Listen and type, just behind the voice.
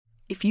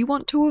if you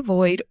want to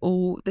avoid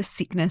all the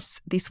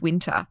sickness this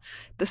winter,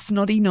 the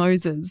snotty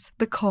noses,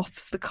 the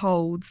coughs, the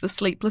colds, the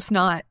sleepless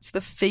nights, the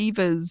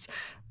fevers,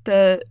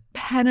 the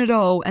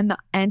Panadol and the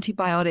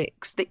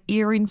antibiotics, the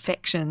ear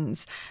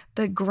infections,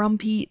 the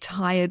grumpy,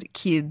 tired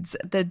kids,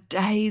 the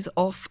days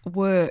off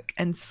work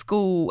and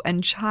school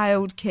and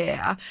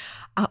childcare,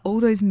 are all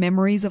those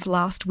memories of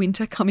last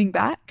winter coming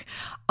back?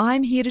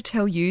 I'm here to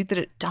tell you that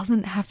it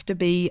doesn't have to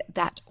be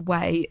that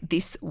way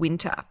this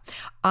winter.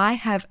 I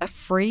have a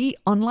free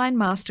online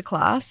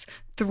masterclass,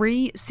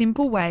 3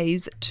 simple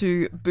ways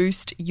to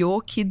boost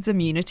your kids'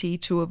 immunity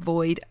to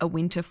avoid a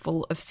winter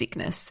full of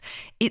sickness.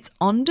 It's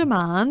on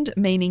demand,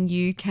 meaning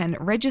you can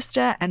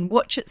register and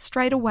watch it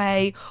straight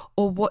away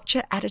or watch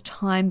it at a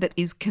time that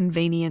is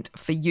convenient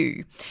for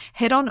you.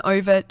 Head on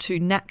over to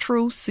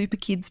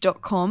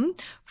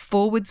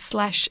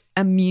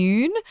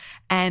naturalsuperkids.com/immune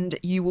and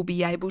you will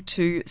be able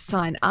to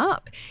sign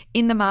up.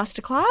 In the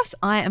masterclass,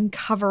 I am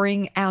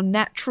covering our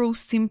natural,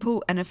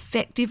 simple and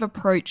effective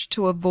approach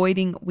to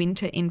avoiding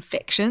winter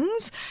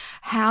infections,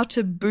 how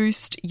to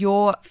boost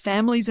your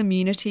family's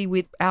immunity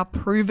with our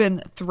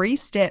proven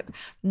 3-step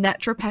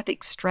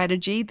naturopathic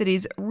strategy that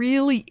is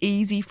really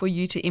easy for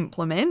you to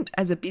implement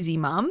as a busy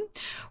mum.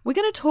 We're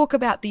going to talk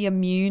about the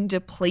immune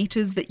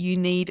depleters that you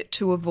need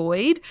to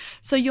avoid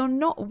so you're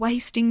not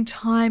wasting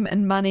time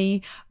and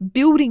money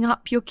building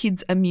up your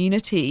kids'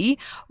 immunity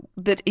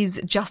that is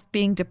just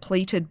being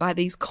depleted by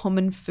these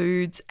common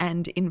foods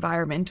and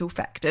environmental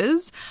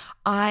factors.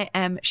 I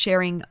am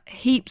sharing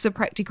heaps of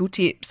practical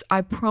tips.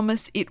 I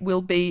promise it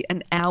will be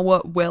an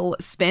hour well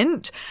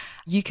spent.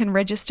 You can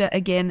register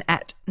again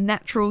at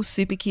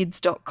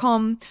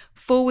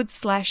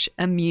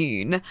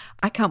naturalsuperkids.com/immune.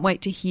 I can't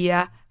wait to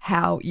hear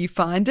how you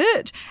find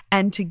it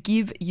and to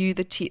give you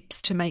the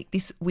tips to make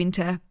this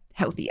winter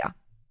healthier.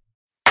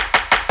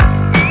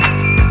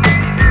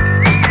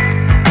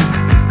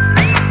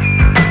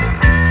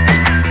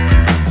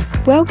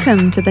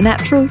 Welcome to the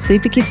Natural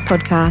Super Kids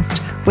podcast,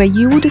 where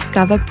you will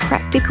discover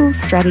practical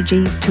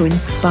strategies to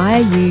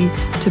inspire you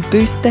to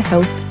boost the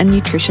health and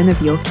nutrition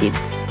of your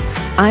kids.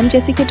 I'm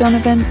Jessica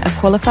Donovan, a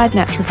qualified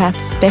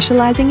naturopath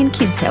specialising in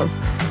kids' health,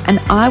 and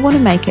I want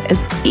to make it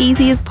as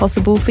easy as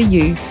possible for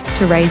you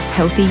to raise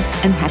healthy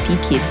and happy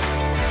kids.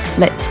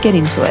 Let's get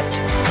into it.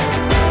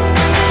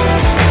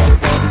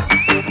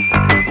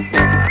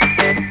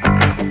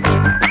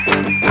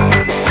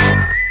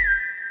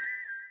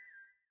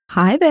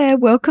 Hi there,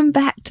 welcome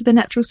back to the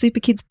Natural Super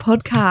Kids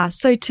podcast.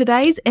 So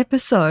today's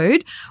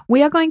episode,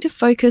 we are going to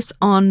focus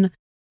on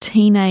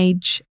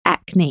teenage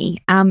acne.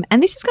 And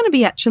this is going to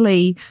be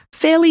actually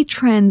fairly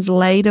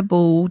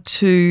translatable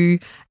to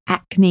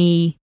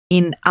acne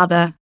in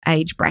other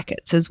age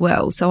brackets as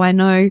well. So I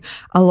know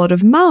a lot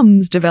of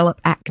mums develop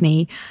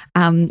acne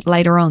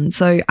later on.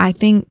 So I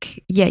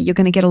think, you're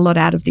going to get a lot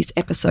out of this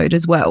episode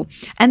as well.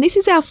 And this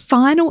is our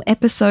final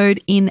episode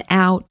in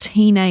our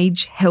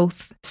teenage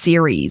health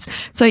series.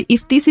 So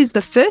if this is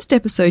the first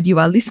episode you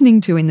are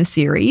listening to in the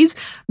series,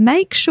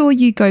 make sure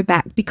you go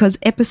back because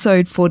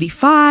episode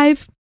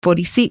 45,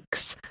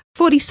 46,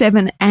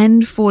 47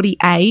 and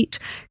 48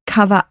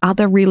 cover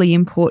other really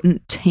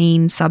important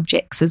teen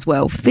subjects as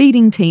well.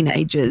 Feeding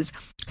teenagers,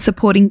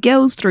 supporting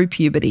girls through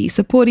puberty,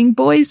 supporting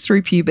boys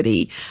through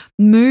puberty,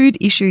 mood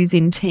issues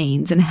in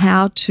teens and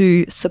how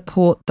to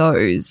support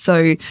those.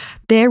 So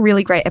they're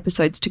really great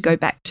episodes to go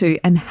back to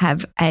and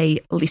have a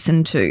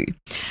listen to.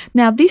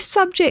 Now, this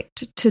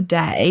subject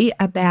today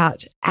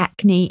about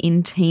acne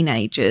in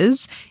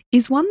teenagers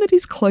is one that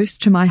is close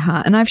to my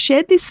heart. And I've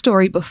shared this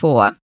story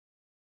before.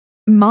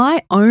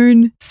 My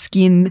own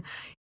skin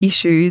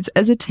issues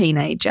as a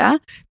teenager,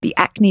 the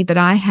acne that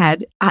I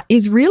had,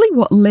 is really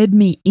what led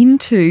me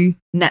into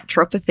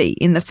naturopathy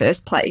in the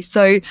first place.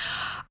 So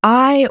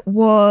I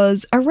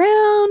was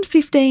around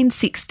 15,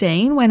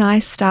 16 when I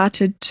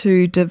started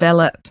to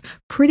develop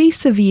pretty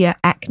severe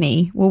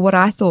acne, well, what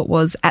I thought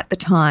was at the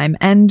time.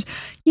 And,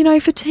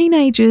 for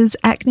teenagers,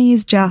 acne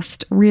is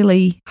just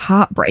really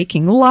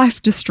heartbreaking,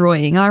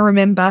 life-destroying. I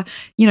remember,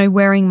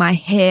 wearing my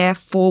hair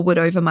forward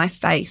over my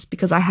face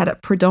because I had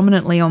it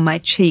predominantly on my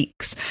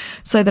cheeks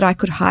so that I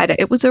could hide it.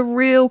 It was a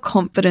real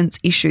confidence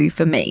issue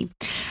for me.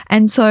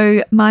 And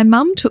so my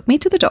mum took me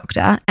to the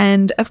doctor,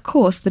 and of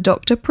course, the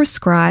doctor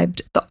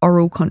prescribed the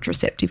oral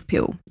contraceptive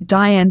pill,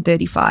 Diane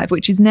 35,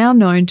 which is now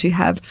known to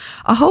have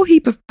a whole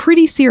heap of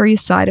pretty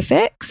serious side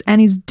effects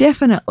and is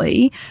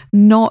definitely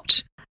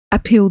not a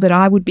pill that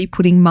I would be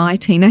putting my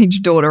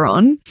teenage daughter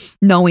on,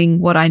 knowing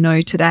what I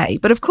know today.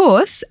 But of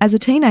course, as a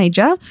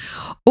teenager,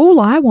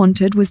 all I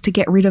wanted was to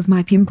get rid of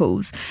my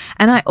pimples.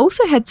 And I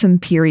also had some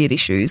period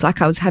issues,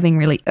 like I was having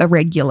really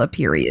irregular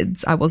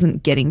periods. I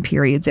wasn't getting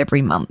periods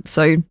every month.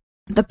 So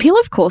the pill,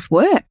 of course,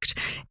 worked.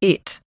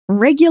 It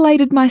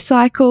regulated my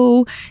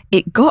cycle.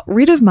 It got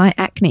rid of my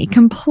acne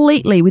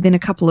completely within a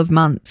couple of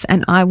months,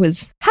 and I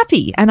was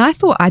happy and I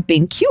thought I'd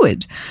been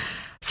cured.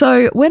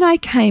 So when I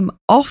came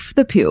off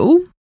the pill,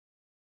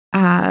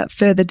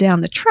 further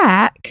down the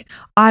track,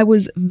 I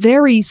was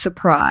very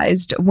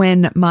surprised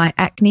when my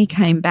acne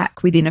came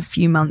back within a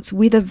few months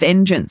with a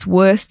vengeance,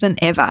 worse than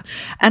ever.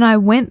 And I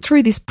went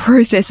through this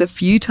process a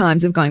few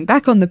times of going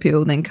back on the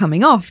pill, then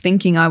coming off,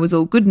 thinking I was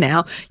all good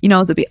now. You know, I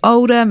was a bit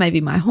older,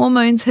 maybe my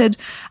hormones had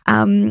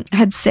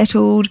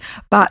settled,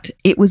 but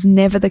it was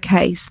never the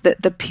case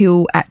that the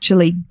pill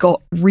actually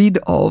got rid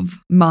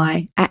of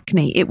my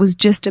acne. It was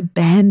just a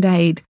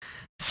Band-Aid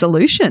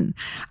solution.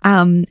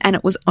 And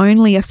it was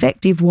only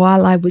effective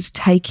while I was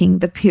taking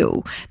the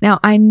pill. Now,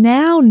 I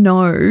now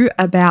know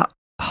about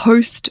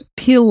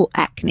post-pill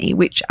acne,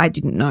 which I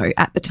didn't know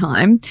at the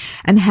time,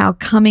 and how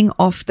coming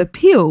off the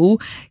pill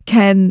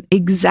can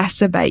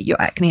exacerbate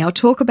your acne. I'll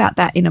talk about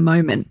that in a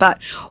moment.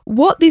 But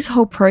what this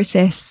whole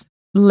process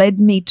led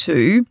me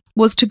to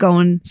was to go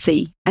and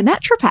see a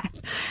naturopath.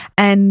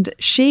 And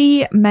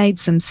she made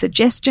some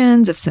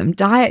suggestions of some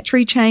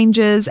dietary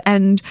changes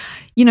and,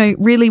 you know,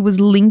 really was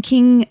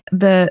linking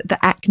the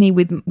acne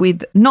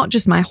with not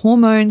just my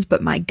hormones,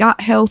 but my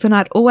gut health. And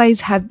I'd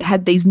always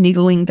had these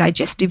niggling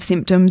digestive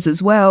symptoms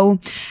as well.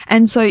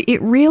 And so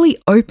it really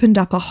opened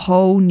up a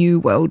whole new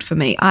world for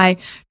me. I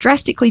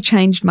drastically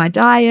changed my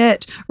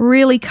diet,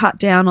 really cut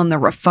down on the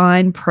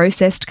refined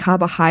processed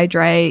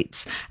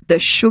carbohydrates, the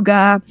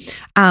sugar,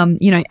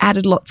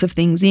 added lots of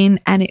things in,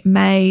 and it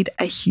made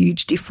a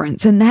huge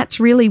difference. And that's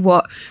really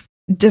what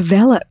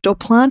developed or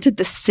planted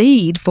the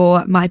seed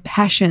for my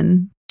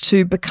passion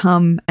to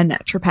become a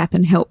naturopath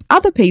and help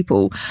other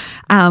people,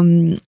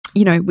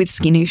 with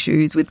skin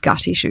issues, with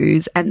gut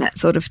issues, and that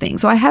sort of thing.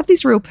 So I have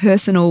this real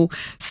personal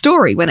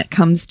story when it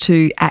comes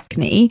to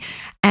acne.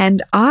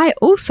 And I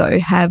also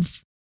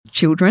have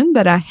children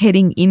that are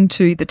heading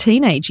into the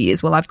teenage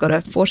years. Well, I've got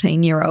a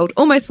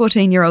almost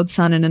 14-year-old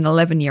son and an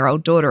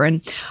 11-year-old daughter.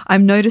 And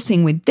I'm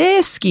noticing with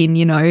their skin,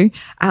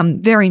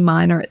 very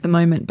minor at the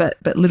moment, but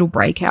little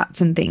breakouts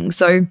and things.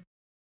 So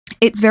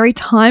it's very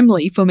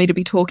timely for me to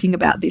be talking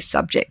about this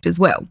subject as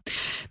well.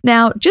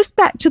 Now, just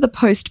back to the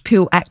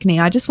post-pill acne,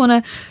 I just want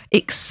to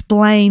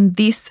explain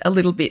this a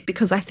little bit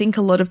because I think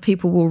a lot of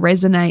people will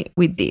resonate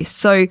with this.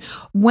 So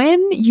when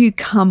you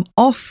come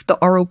off the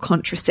oral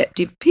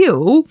contraceptive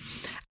pill,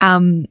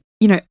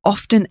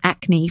 often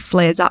acne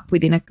flares up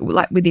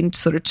within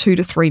sort of 2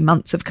 to 3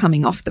 months of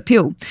coming off the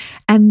pill.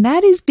 And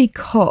that is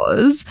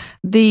because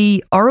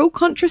the oral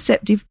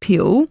contraceptive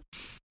pill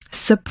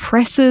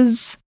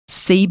suppresses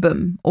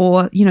sebum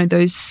or,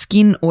 those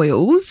skin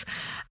oils.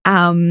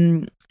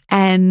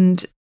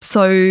 And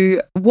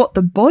so what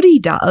the body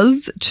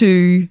does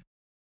to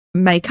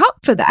make up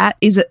for that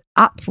is it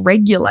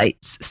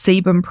upregulates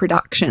sebum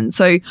production.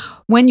 So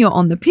when you're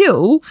on the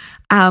pill,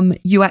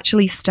 you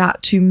actually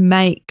start to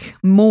make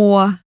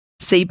more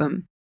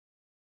sebum.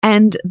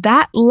 And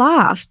that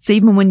lasts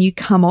even when you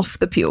come off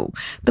the pill.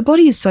 The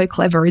body is so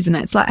clever, isn't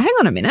it? It's like, hang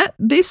on a minute,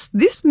 this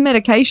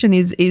medication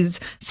is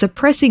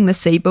suppressing the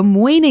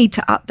sebum. We need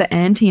to up the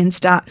ante and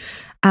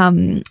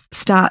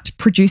start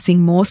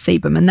producing more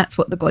sebum, and that's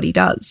what the body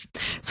does.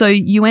 So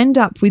you end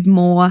up with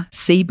more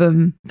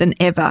sebum than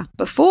ever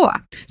before.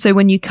 So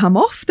when you come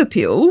off the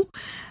pill,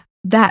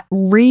 that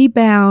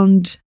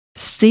rebound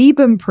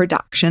sebum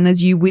production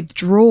as you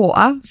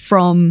withdraw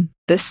from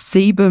the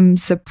sebum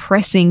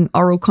suppressing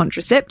oral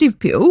contraceptive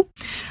pill,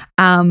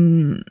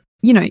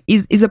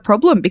 is a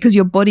problem because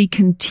your body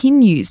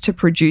continues to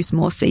produce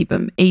more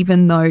sebum,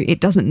 even though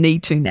it doesn't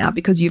need to now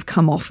because you've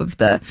come off of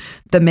the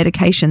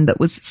medication that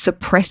was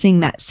suppressing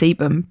that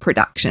sebum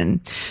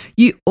production.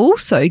 You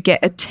also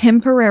get a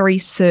temporary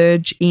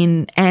surge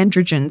in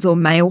androgens or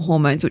male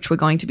hormones, which we're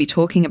going to be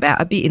talking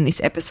about a bit in this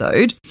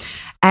episode,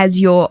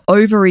 as your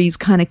ovaries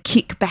kind of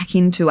kick back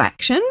into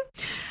action.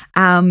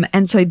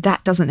 And so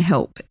that doesn't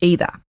help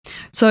either.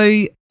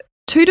 So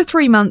 2 to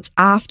 3 months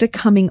after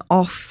coming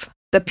off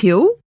the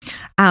pill,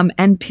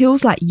 and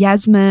pills like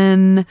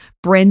Yasmin,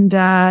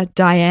 Brenda,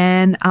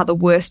 Diane are the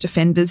worst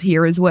offenders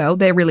here as well.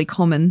 They're really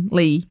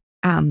commonly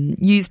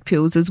used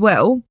pills as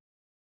well.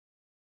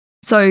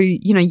 So,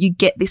 you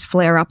get this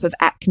flare up of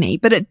acne,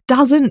 but it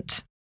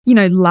doesn't,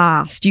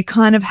 last. You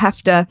kind of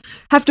have to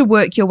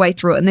work your way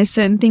through it. And there's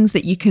certain things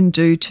that you can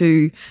do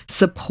to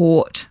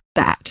support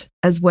that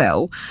as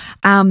well.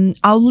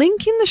 I'll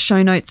link in the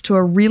show notes to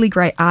a really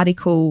great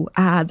article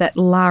that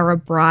Lara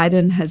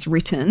Bryden has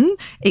written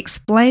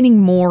explaining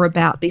more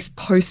about this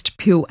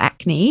post-pill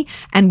acne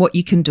and what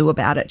you can do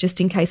about it, just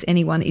in case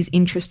anyone is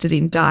interested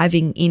in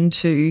diving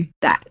into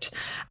that.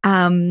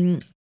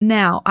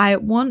 Now, I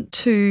want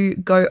to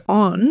go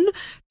on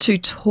to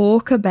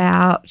talk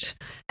about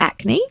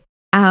acne.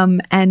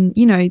 And,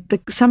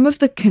 some of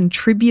the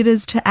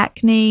contributors to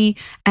acne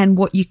and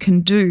what you can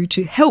do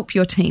to help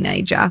your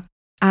teenager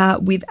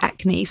with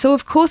acne. So,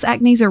 of course,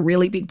 acne is a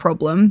really big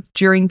problem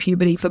during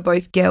puberty for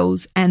both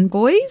girls and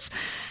boys.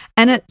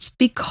 And it's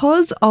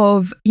because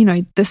of,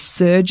 the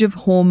surge of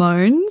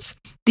hormones.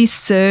 This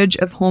surge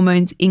of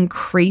hormones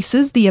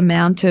increases the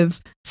amount of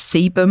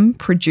sebum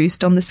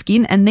produced on the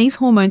skin. And these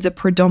hormones are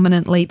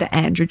predominantly the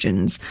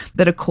androgens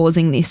that are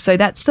causing this. So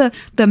that's the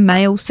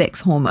male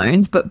sex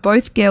hormones, but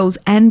both girls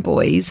and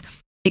boys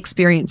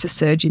experience a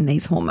surge in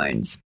these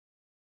hormones.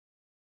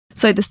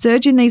 So the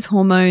surge in these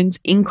hormones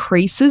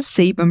increases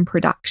sebum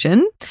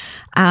production,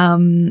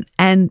 and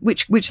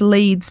which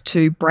leads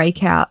to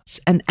breakouts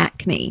and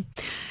acne.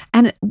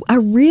 And a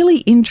really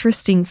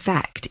interesting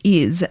fact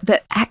is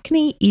that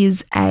acne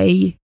is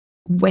a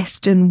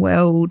Western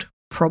world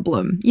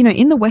problem. You know,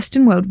 in the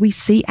Western world, we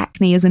see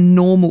acne as a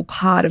normal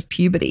part of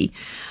puberty,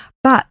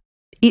 but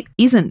it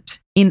isn't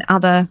in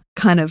other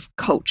kind of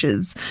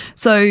cultures.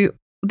 So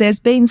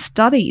there's been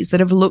studies that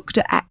have looked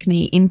at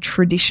acne in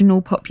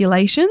traditional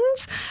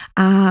populations,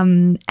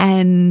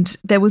 and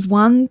there was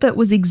one that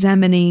was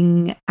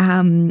examining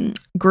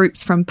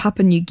groups from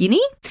Papua New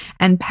Guinea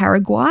and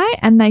Paraguay,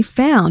 and they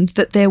found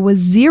that there were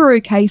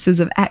 0 cases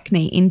of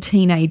acne in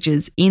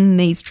teenagers in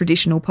these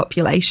traditional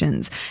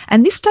populations.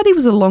 And this study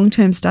was a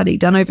long-term study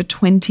done over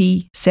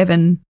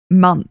 27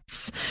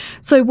 months.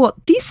 So what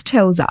this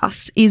tells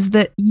us is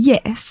that,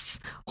 yes,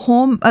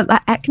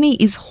 acne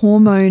is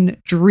hormone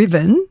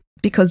driven,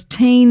 because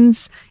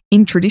teens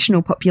in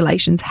traditional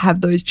populations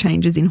have those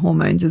changes in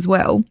hormones as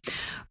well.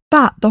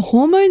 But the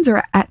hormones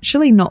are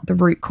actually not the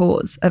root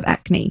cause of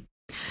acne.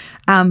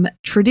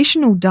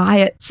 Traditional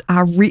diets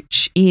are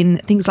rich in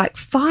things like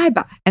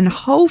fiber and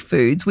whole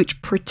foods, which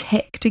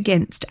protect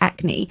against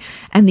acne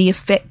and the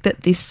effect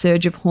that this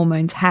surge of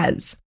hormones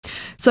has.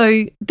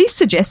 So this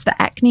suggests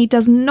that acne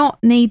does not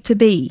need to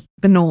be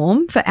the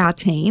norm for our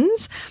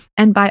teens,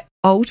 and by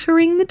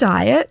altering the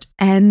diet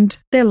and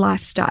their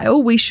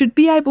lifestyle, we should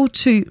be able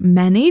to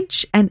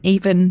manage and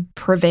even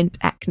prevent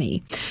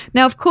acne.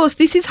 Now, of course,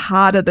 this is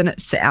harder than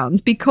it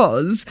sounds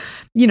because,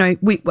 you know,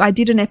 I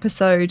did an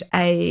episode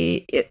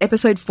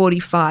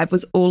 45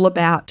 was all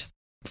about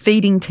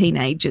feeding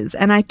teenagers,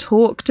 and I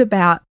talked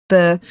about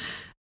the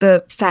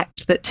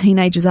fact that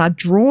teenagers are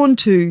drawn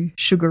to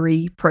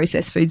sugary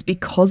processed foods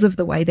because of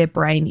the way their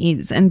brain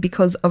is, and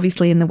because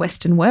obviously in the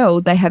Western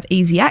world they have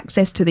easy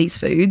access to these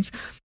foods.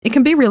 It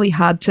can be really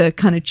hard to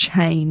kind of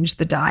change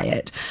the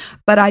diet,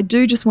 but I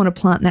do just want to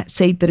plant that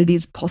seed that it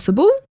is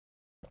possible.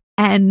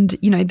 And,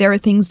 you know, there are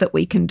things that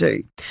we can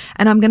do.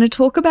 And I'm going to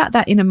talk about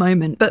that in a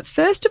moment. But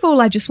first of all,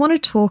 I just want to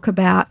talk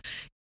about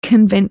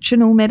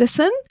conventional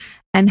medicine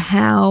and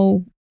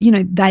how, you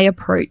know, they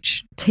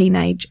approach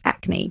teenage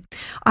acne.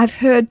 I've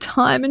heard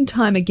time and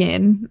time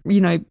again, you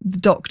know,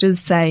 doctors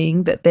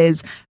saying that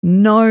there's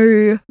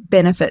no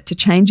benefit to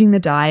changing the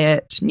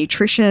diet,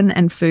 nutrition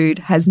and food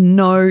has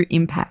no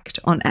impact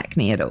on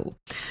acne at all,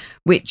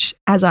 which,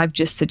 as I've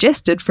just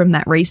suggested from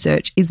that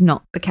research, is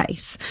not the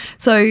case.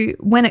 So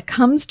when it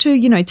comes to,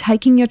 you know,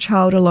 taking your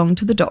child along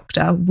to the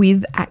doctor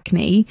with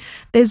acne,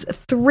 there's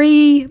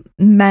 3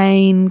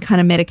 main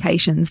kind of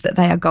medications that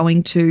they are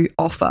going to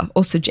offer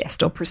or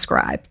suggest or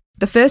prescribe.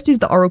 The first is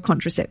the oral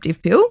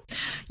contraceptive pill,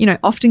 you know,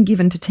 often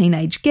given to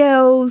teenage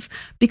girls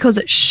because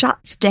it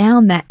shuts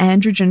down that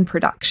androgen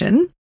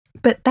production,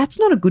 but that's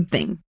not a good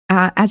thing.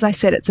 As I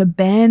said, it's a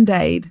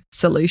Band-Aid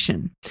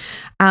solution.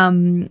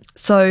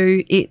 So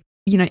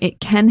it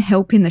can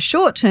help in the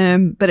short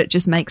term, but it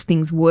just makes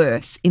things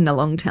worse in the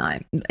long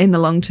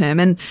term.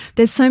 And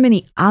there's so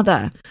many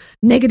other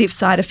negative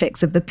side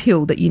effects of the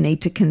pill that you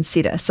need to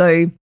consider.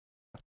 So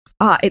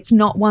it's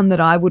not one that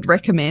I would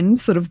recommend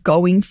sort of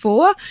going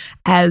for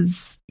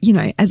as, you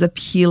know, as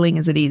appealing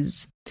as it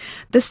is.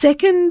 The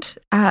second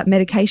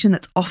medication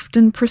that's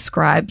often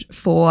prescribed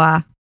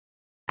for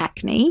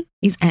acne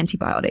is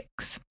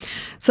antibiotics.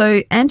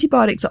 So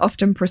antibiotics are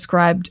often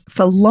prescribed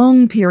for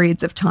long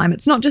periods of time.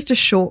 It's not just a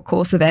short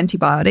course of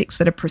antibiotics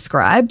that are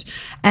prescribed.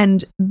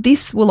 And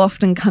this will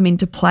often come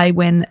into play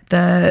when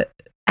the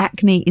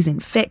acne is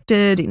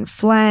infected,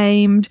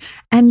 inflamed,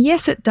 and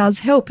yes, it does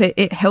help.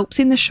 It helps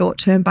in the short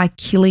term by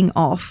killing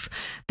off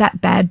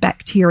that bad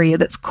bacteria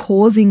that's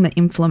causing the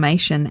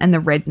inflammation and the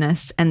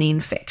redness and the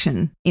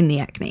infection in the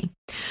acne.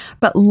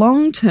 But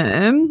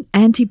long-term,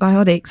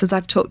 antibiotics, as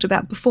I've talked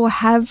about before,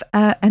 have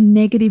a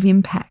negative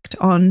impact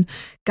on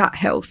gut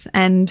health.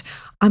 And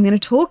I'm going to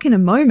talk in a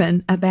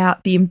moment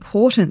about the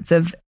importance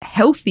of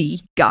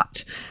healthy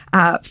gut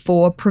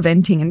for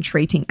preventing and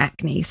treating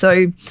acne.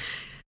 So,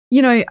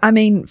 you know, I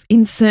mean,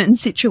 in certain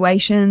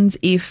situations,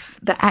 if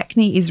the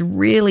acne is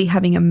really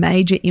having a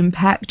major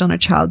impact on a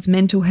child's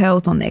mental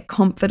health, on their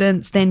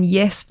confidence, then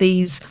yes,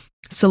 these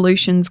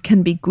solutions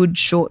can be good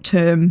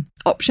short-term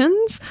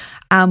options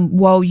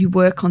while you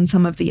work on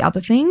some of the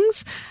other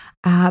things.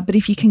 But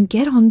if you can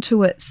get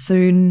onto it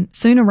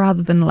sooner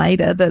rather than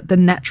later, the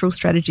natural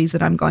strategies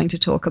that I'm going to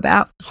talk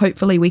about,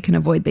 hopefully we can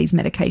avoid these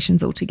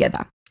medications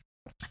altogether.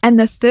 And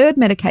the third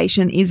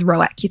medication is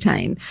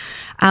Roaccutane.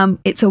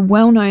 It's a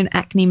well-known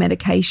acne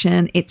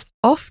medication. It's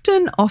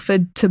often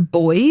offered to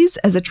boys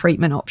as a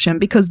treatment option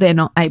because they're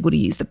not able to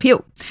use the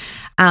pill.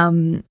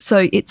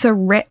 So it's a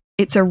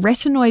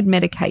retinoid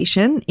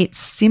medication. It's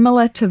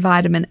similar to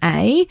vitamin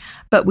A,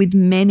 but with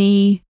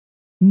many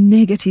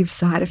negative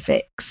side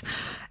effects.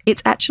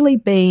 It's actually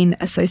been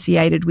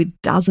associated with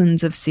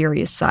dozens of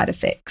serious side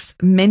effects.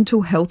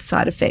 Mental health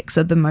side effects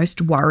are the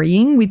most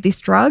worrying with this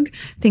drug.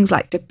 Things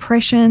like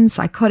depression,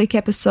 psychotic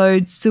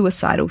episodes,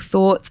 suicidal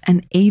thoughts,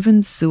 and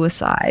even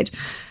suicide.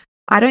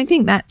 I don't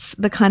think that's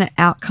the kind of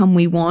outcome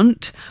we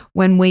want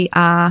when we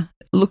are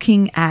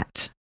looking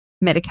at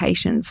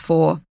medications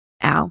for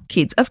our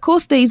kids. Of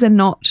course, these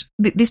don't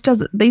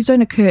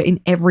occur in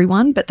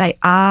everyone, but they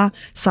are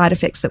side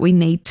effects that we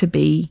need to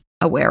be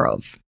aware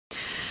of.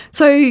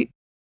 So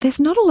there's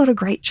not a lot of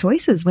great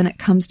choices when it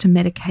comes to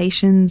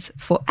medications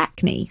for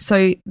acne.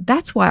 So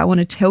that's why I want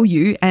to tell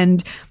you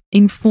and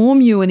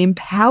inform you and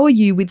empower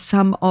you with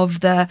some of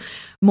the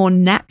more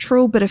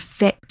natural but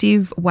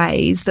effective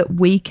ways that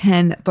we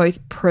can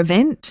both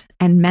prevent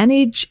and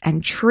manage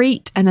and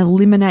treat and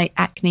eliminate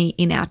acne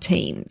in our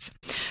teens.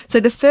 So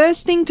the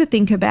first thing to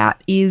think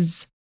about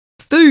is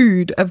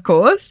food, of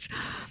course.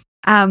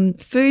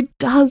 Food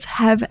does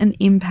have an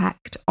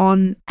impact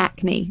on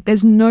acne.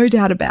 There's no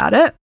doubt about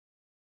it.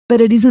 But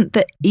it isn't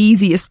the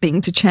easiest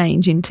thing to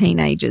change in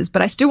teenagers.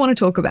 But I still want to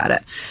talk about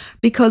it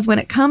because when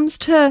it comes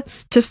to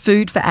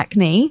food for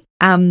acne,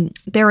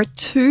 there are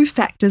two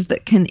factors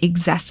that can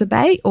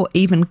exacerbate or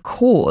even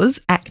cause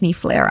acne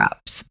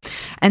flare-ups.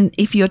 And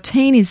if your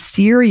teen is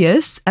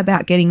serious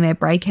about getting their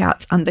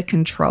breakouts under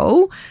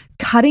control,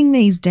 cutting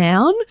these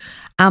down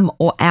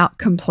or out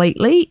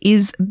completely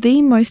is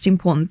the most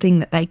important thing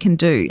that they can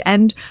do.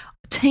 And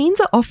teens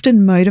are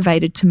often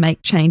motivated to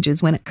make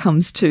changes when it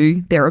comes to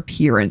their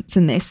appearance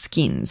and their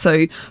skin.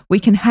 So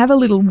we can have a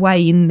little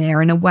way in there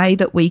in a way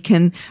that we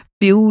can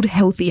build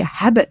healthier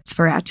habits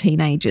for our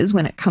teenagers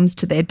when it comes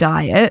to their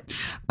diet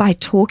by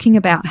talking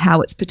about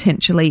how it's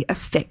potentially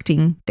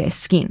affecting their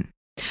skin.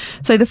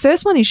 So the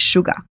first one is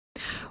sugar.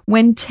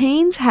 When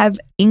teens have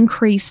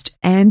increased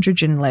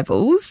androgen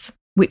levels,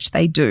 which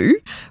they do,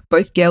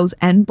 both girls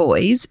and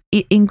boys,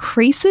 it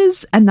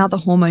increases another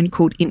hormone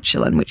called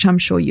insulin, which I'm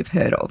sure you've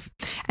heard of.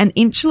 And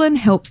insulin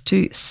helps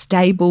to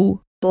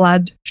stable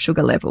blood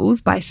sugar levels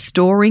by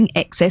storing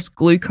excess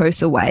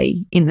glucose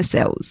away in the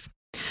cells.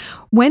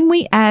 When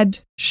we add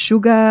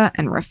sugar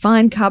and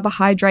refined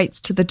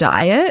carbohydrates to the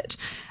diet,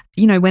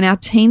 when our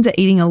teens are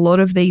eating a lot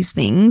of these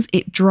things,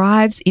 it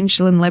drives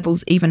insulin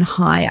levels even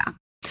higher.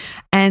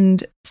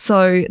 And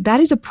so that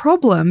is a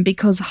problem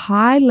because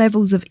high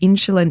levels of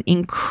insulin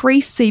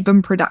increase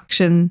sebum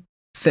production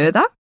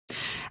further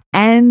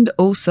and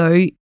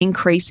also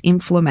increase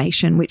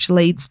inflammation, which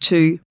leads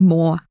to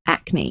more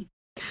acne.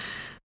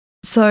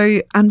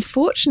 So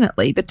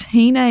unfortunately, the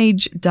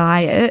teenage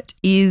diet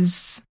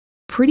is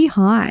pretty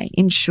high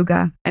in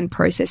sugar and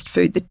processed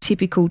food, the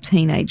typical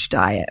teenage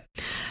diet.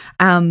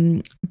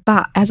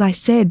 But as I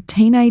said,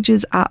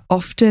 teenagers are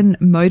often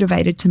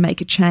motivated to make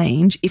a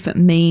change if it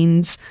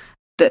means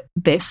that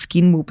their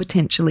skin will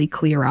potentially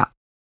clear up.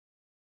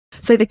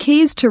 So the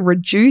key is to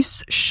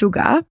reduce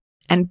sugar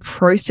and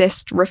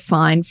processed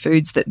refined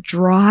foods that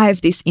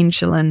drive this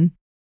insulin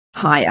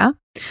higher,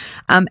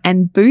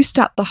 and boost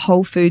up the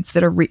whole foods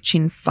that are rich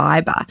in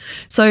fiber.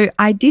 So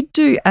I did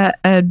do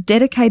a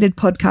dedicated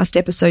podcast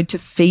episode to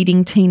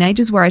feeding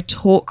teenagers where I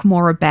talk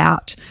more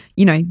about,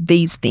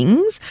 these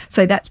things.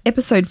 So that's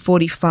episode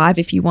 45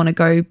 if you want to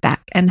go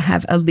back and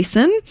have a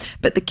listen.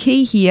 But the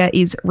key here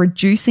is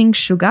reducing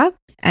sugar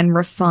and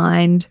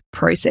refined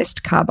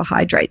processed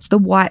carbohydrates, the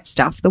white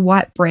stuff, the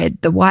white bread,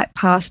 the white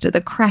pasta,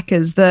 the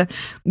crackers, the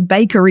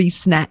bakery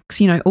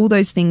snacks, all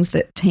those things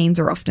that teens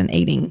are often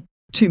eating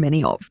too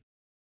many of.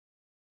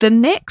 The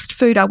next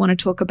food I want to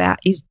talk about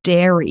is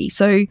dairy.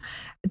 So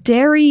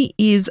dairy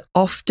is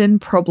often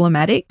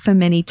problematic for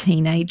many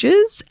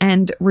teenagers,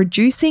 and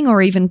reducing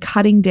or even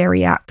cutting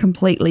dairy out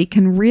completely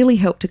can really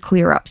help to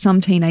clear up some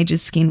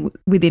teenagers' skin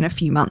within a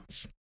few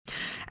months.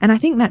 And I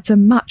think that's a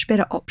much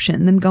better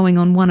option than going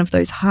on one of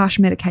those harsh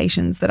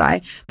medications that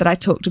I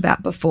talked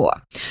about before.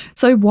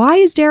 So why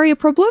is dairy a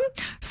problem?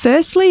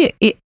 Firstly,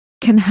 it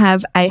can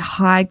have a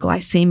high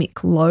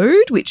glycemic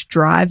load, which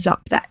drives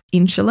up that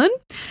insulin.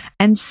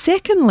 And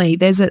secondly,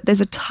 there's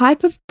a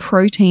type of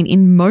protein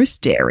in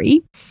most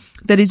dairy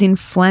that is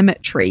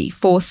inflammatory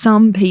for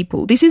some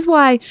people. This is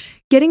why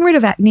getting rid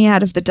of acne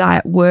out of the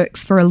diet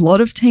works for a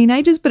lot of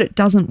teenagers, but it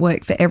doesn't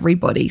work for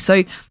everybody.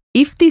 So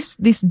if this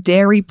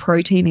dairy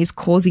protein is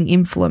causing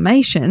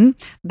inflammation,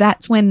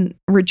 that's when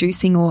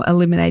reducing or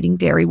eliminating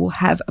dairy will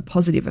have a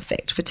positive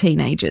effect for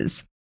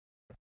teenagers.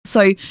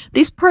 So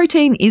this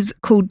protein is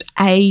called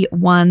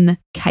A1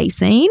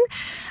 casein,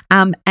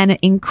 and it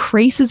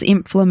increases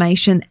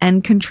inflammation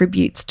and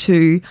contributes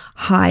to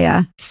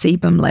higher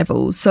sebum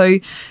levels. So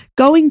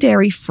going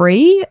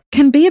dairy-free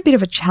can be a bit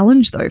of a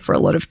challenge, though, for a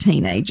lot of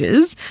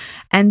teenagers.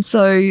 And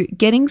so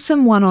getting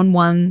some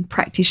one-on-one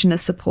practitioner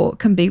support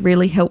can be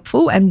really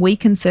helpful, and we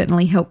can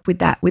certainly help with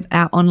that with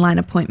our online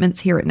appointments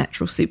here at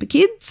Natural Super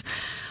Kids.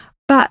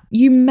 But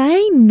you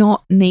may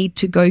not need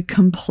to go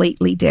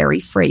completely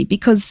dairy-free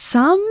because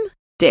some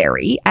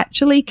dairy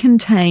actually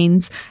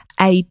contains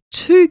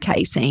A2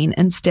 casein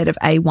instead of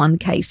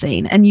A1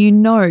 casein. And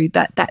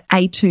that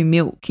A2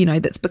 milk,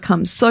 that's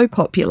become so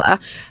popular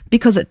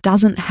because it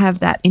doesn't have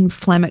that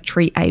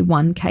inflammatory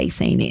A1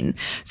 casein in.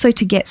 So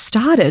to get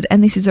started,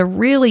 and this is a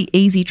really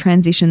easy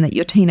transition that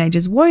your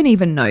teenagers won't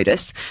even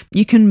notice,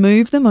 you can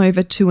move them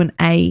over to an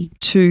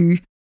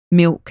A2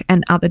 milk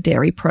and other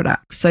dairy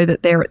products so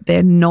that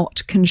they're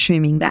not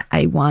consuming that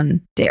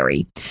A1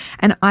 dairy.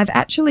 And I've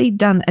actually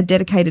done a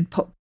dedicated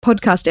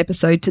podcast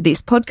episode to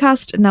this,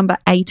 podcast number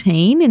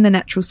 18 in the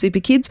Natural Super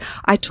Kids.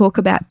 I talk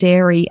about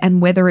dairy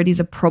and whether it is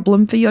a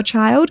problem for your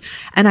child,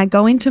 and I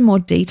go into more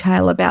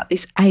detail about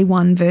this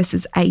A1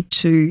 versus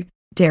A2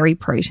 dairy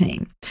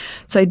protein.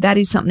 So that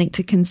is something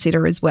to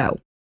consider as well.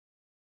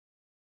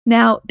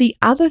 Now, the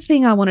other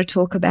thing I want to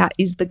talk about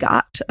is the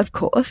gut, of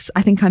course.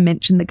 I think I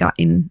mentioned the gut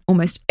in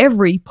almost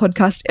every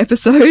podcast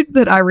episode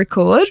that I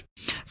record.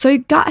 So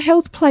gut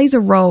health plays a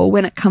role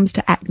when it comes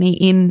to acne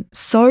in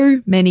so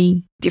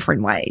many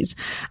different ways.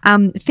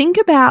 Think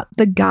about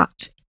the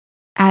gut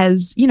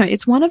as,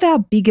 it's one of our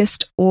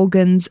biggest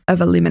organs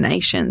of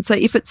elimination. So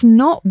if it's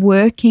not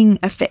working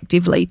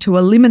effectively to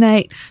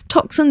eliminate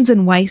toxins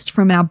and waste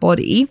from our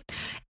body,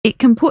 it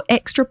can put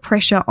extra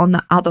pressure on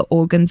the other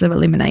organs of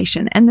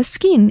elimination, and the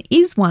skin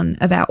is one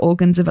of our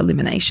organs of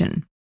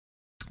elimination.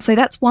 So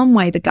that's one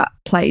way the gut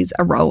plays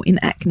a role in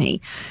acne.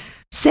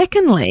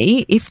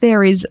 Secondly, if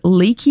there is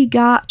leaky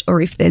gut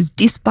or if there's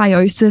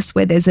dysbiosis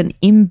where there's an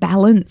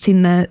imbalance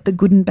in the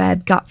good and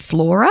bad gut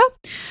flora,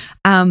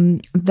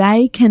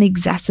 they can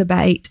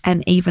exacerbate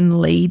and even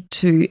lead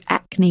to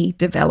acne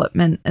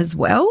development as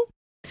well.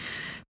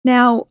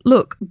 Now,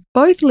 look,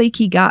 both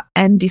leaky gut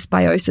and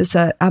dysbiosis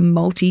are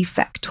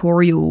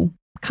multifactorial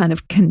kind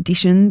of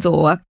conditions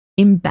or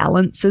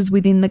imbalances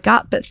within the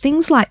gut, but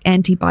things like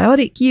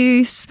antibiotic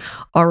use,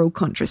 oral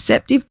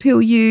contraceptive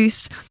pill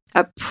use,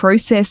 a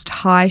processed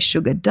high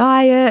sugar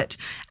diet,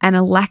 and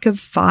a lack of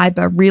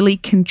fiber really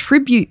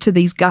contribute to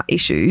these gut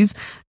issues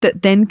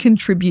that then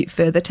contribute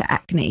further to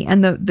acne.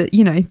 And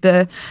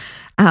the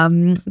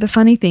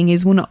funny thing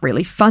is, well, not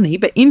really funny,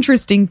 but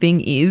interesting thing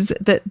is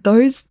that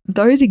those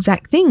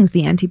exact things,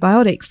 the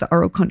antibiotics, the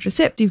oral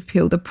contraceptive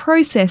pill, the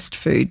processed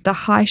food, the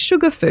high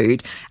sugar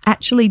food,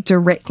 actually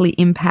directly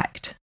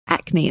impact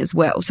acne as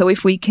well. So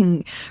if we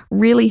can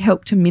really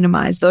help to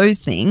minimize those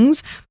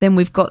things, then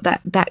we've got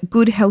that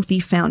good, healthy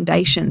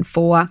foundation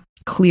for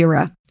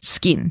clearer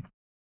skin.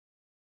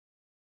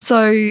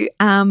 So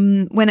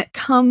when it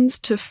comes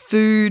to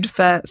food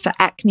for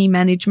acne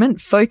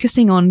management,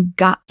 focusing on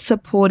gut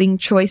supporting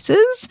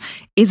choices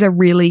is a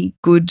really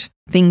good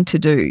thing to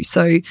do.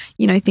 So,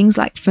 things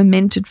like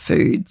fermented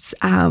foods,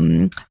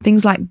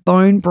 things like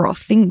bone broth,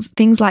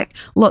 things like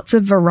lots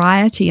of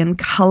variety and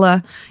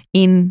color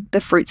in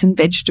the fruits and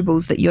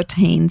vegetables that your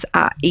teens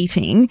are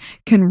eating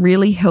can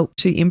really help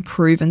to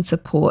improve and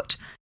support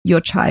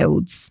your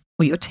child's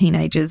or your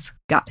teenager's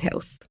gut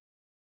health.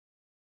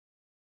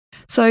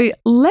 So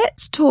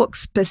let's talk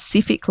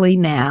specifically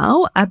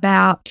now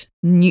about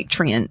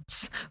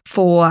nutrients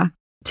for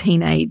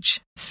teenage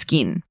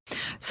skin.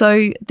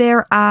 So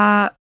there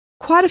are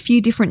quite a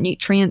few different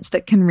nutrients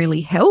that can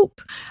really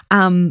help,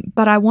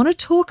 but I want to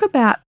talk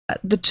about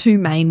the two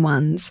main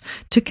ones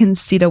to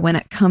consider when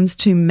it comes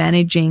to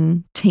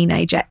managing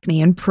teenage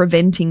acne and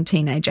preventing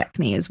teenage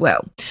acne as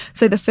well.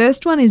 So the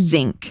first one is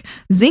zinc.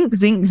 Zinc.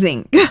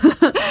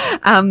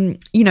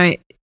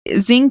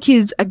 Zinc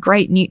is a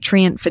great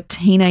nutrient for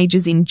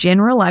teenagers in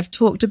general. I've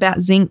talked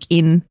about zinc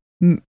in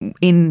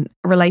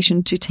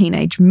relation to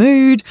teenage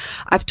mood.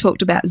 I've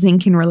talked about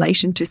zinc in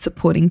relation to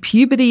supporting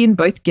puberty in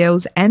both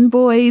girls and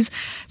boys.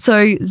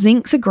 So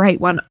zinc's a great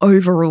one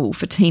overall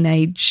for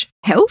teenage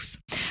health.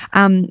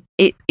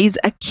 It is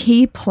a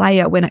key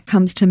player when it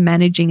comes to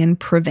managing and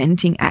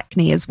preventing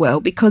acne as well,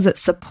 because it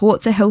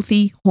supports a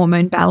healthy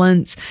hormone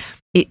balance.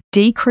 It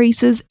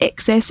decreases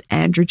excess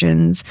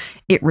androgens,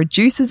 it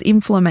reduces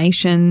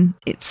inflammation,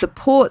 it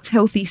supports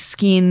healthy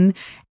skin,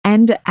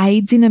 and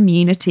aids in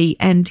immunity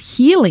and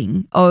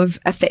healing of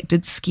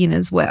affected skin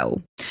as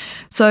well.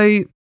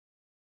 So,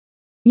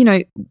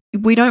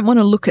 we don't want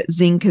to look at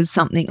zinc as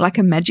something like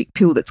a magic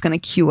pill that's going to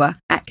cure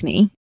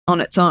acne on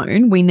its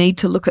own. We need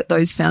to look at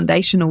those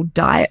foundational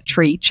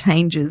dietary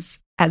changes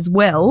as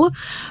well,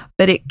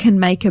 but it can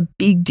make a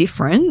big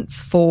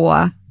difference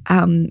for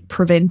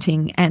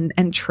preventing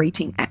and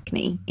treating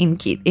acne in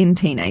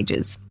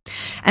teenagers.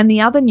 And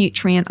the other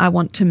nutrient I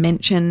want to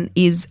mention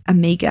is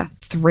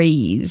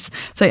omega-3s.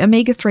 So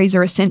omega-3s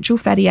are essential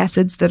fatty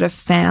acids that are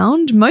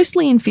found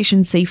mostly in fish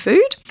and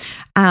seafood.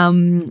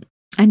 And,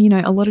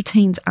 a lot of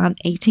teens aren't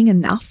eating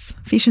enough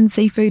fish and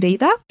seafood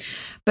either.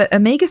 But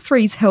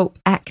omega-3s help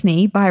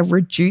acne by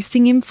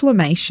reducing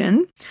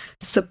inflammation,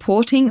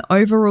 supporting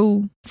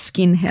overall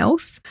skin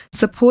health,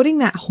 supporting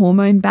that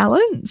hormone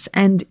balance,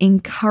 and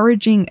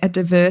encouraging a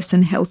diverse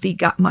and healthy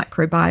gut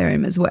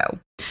microbiome as well.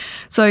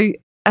 So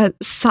a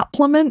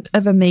supplement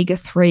of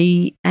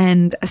omega-3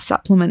 and a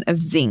supplement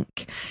of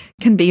zinc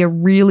can be a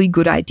really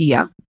good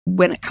idea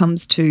when it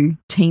comes to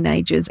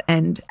teenagers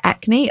and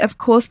acne. Of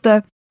course,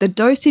 the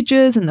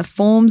dosages and the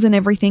forms and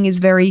everything is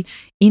very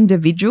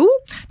individual,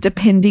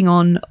 depending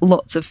on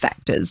lots of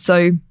factors.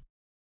 So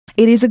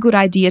it is a good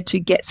idea to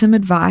get some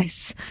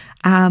advice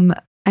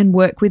and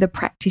work with a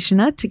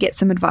practitioner to get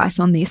some advice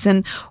on this.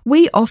 And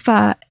we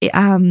offer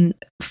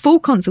full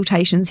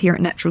consultations here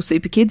at Natural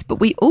Super Kids, but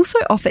we also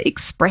offer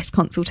express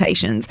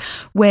consultations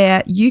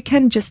where you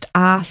can just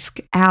ask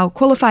our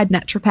qualified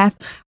naturopath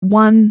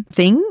one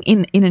thing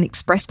in an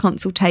express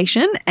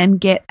consultation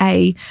and get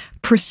a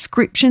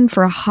prescription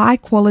for a high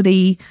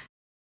quality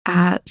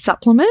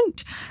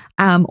supplement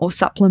or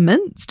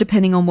supplements,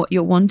 depending on what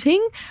you're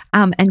wanting,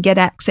 and get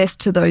access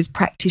to those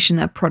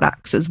practitioner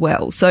products as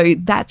well. So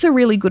that's a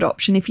really good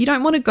option if you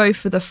don't want to go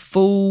for the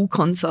full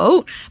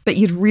consult, but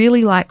you'd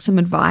really like some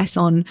advice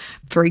on,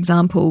 for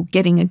example,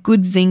 getting a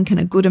good zinc and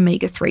a good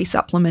omega-3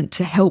 supplement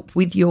to help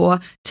with your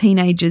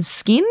teenager's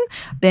skin,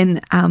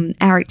 then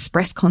our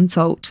express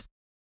consult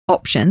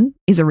option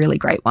is a really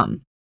great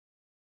one.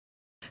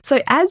 So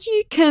as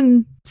you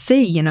can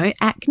see,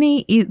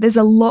 acne, there's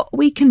a lot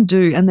we can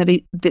do and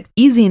that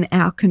is in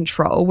our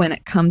control when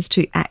it comes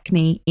to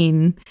acne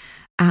in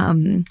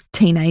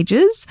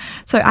teenagers.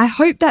 So I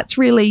hope that's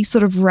really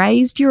sort of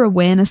raised your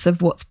awareness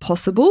of what's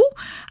possible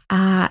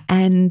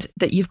and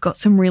that you've got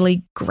some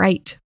really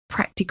great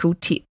practical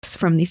tips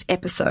from this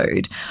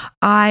episode.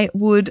 I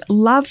would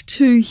love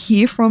to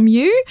hear from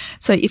you.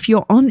 So if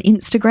you're on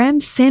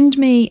Instagram, send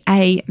me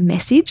a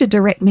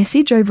direct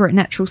message over at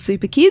Natural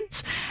Super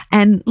Kids,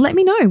 and let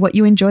me know what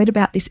you enjoyed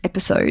about this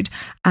episode.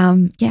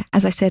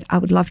 As I said, I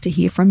would love to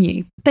hear from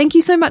you. Thank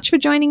you so much for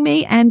joining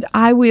me, and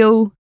I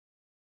will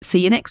see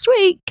you next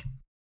week.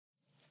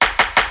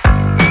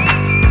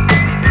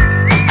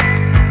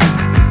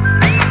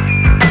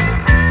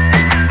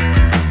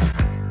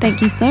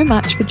 Thank you so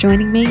much for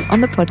joining me on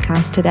the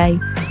podcast today.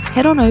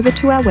 Head on over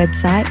to our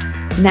website,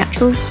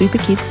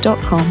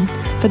 naturalsuperkids.com,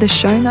 for the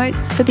show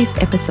notes for this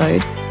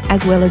episode,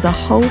 as well as a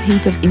whole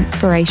heap of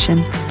inspiration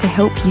to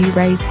help you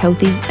raise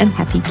healthy and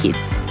happy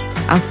kids.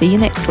 I'll see you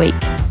next week.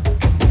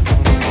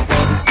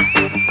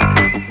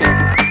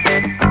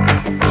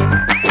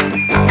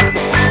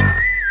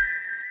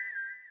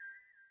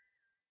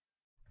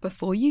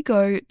 Before you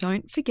go,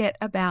 don't forget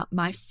about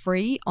my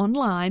free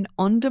online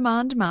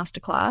on-demand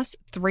masterclass,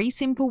 3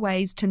 simple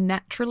ways to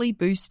naturally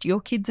boost your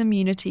kids'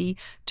 immunity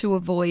to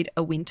avoid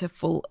a winter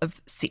full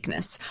of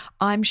sickness.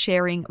 I'm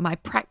sharing my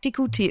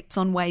practical tips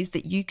on ways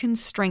that you can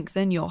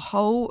strengthen your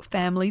whole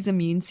family's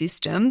immune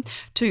system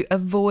to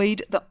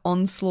avoid the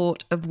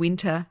onslaught of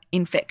winter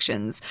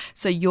infections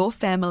so your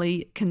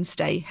family can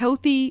stay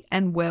healthy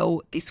and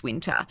well this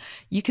winter.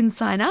 You can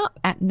sign up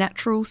at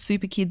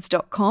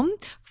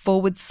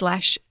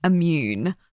naturalsuperkids.com/immune.